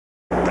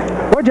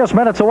We're just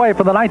minutes away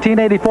from the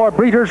 1984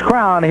 Breeders'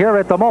 Crown here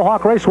at the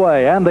Mohawk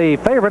Raceway. And the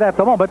favorite at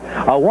the moment,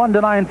 a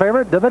 1-9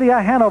 favorite,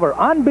 Davidia Hanover,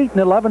 unbeaten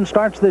 11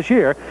 starts this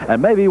year,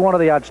 and maybe one of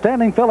the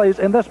outstanding fillies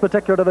in this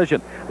particular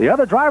division. The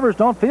other drivers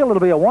don't feel it'll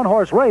be a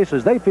one-horse race,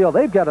 as they feel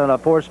they've got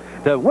enough horse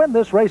to win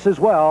this race as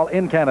well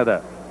in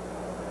Canada.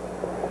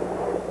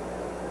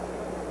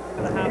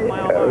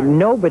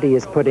 Nobody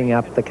is putting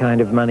up the kind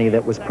of money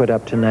that was put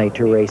up tonight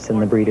to race in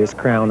the Breeders'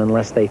 Crown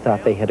unless they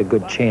thought they had a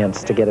good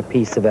chance to get a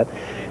piece of it.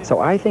 So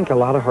I think a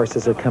lot of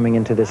horses are coming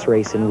into this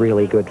race in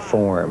really good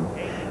form.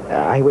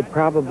 I would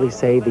probably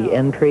say the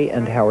Entry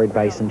and Howard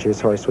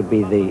Beissinger's horse would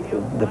be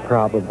the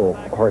probable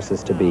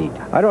horses to beat.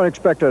 I don't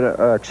expect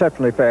an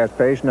exceptionally fast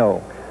pace,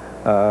 no.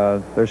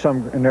 There's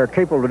some, and they're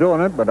capable of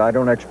doing it, but I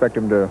don't expect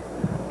them to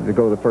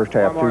go the first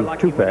half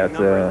too fast.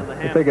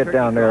 If they get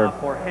down there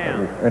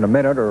in a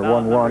minute or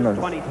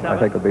 1-1, I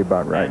think it'll be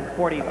about right.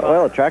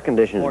 Well, the track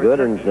condition is good,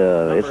 and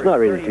it's not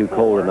really too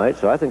cold tonight,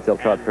 so I think they'll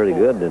trot pretty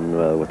good.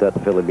 And with that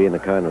filly being the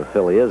kind of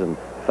filly is, and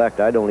in fact,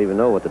 I don't even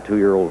know what the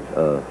 2-year-old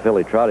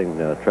filly trotting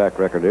track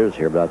record is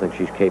here, but I think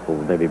she's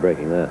capable of maybe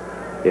breaking that,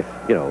 if,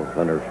 you know,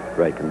 under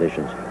right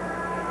conditions.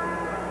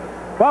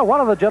 Well,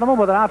 one of the gentlemen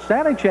with an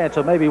outstanding chance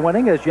of maybe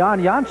winning is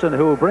Jan Janssen,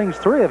 who brings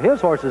 3 of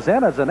his horses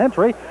in as an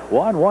entry,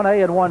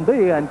 1A, and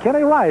 1B. And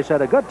Kenny Rice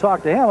had a good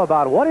talk to him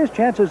about what his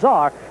chances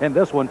are in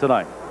this one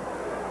tonight.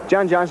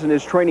 John Johnson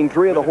is training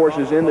 3 of the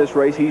horses in this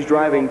race. He's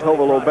driving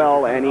Tova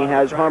Lobel, and he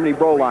has Harmony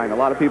Broline. A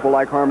lot of people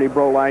like Harmony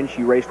Broline.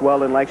 She raced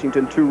well in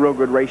Lexington, 2 real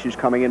good races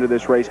coming into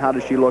this race. How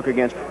does she look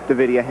against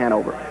Davidia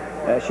Hanover?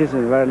 She's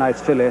a very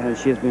nice filly, and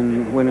she's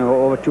been winning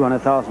over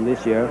 200,000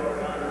 this year.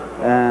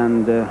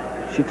 And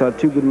she taught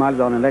 2 good miles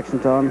down in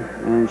Lexington,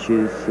 and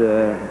she's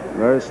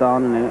very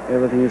sound, and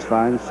everything is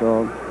fine.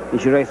 So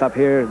she raced up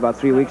here about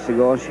 3 weeks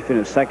ago. She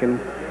finished 2nd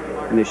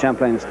in the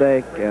Champlain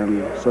Stake,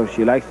 and so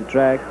she likes the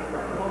track.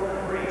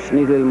 She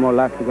needs a little more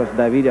luck because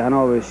Davidia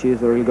Hanover,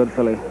 she's a really good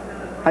filly.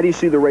 How do you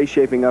see the race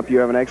shaping up? You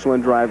have an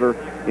excellent driver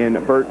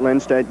in Bert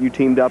Lindstedt. You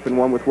teamed up and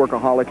won with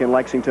Workaholic in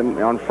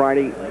Lexington on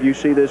Friday. Do you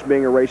see this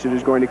being a race that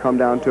is going to come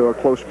down to a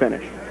close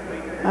finish?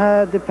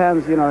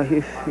 Depends, you know,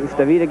 if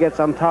Davidia gets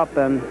on top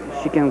and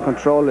she can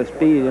control the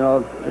speed, you know,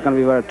 it's going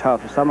to be very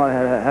tough. Somebody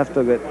has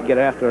to get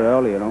after her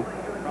early, you know.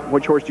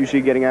 Which horse do you see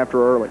getting after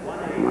her early?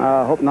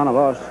 I hope none of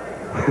us.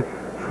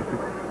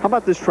 How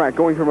about this track,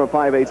 going from a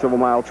 5/8 of a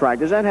mile track?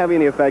 Does that have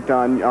any effect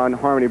on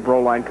Harmony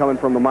Broline coming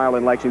from the mile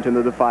in Lexington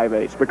to the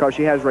 5/8? Because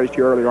she has raced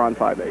here earlier on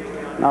 5/8.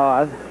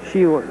 No,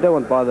 they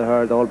won't bother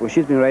her at all. But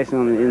she's been racing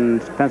in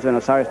Pennsylvania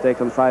Sire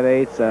Stakes on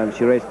 5/8, and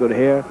she raced good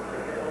here,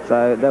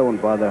 so they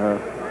won't bother her.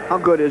 How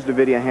good is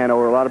Davidia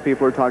Hanover? A lot of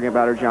people are talking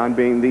about her, John,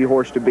 being the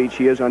horse to beat.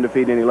 She is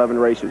undefeated in 11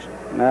 races.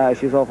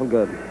 She's awful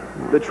good.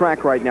 The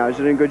track right now, is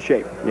it in good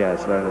shape?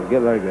 Yes, very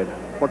good, very good.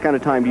 What kind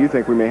of time do you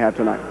think we may have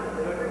tonight?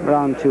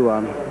 Around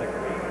 2-1.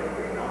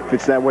 If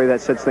it's that way, that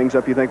sets things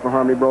up, you think, for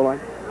Harmony Broline?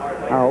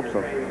 I hope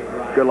so.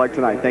 Good luck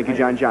tonight. Thank you,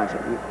 John Johnson.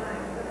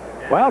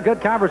 Well,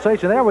 good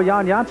conversation there with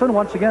Jan Janssen.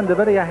 Once again,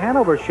 Davidia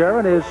Hanover,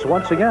 Sharon, is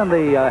once again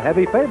the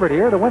heavy favorite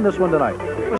here to win this one tonight.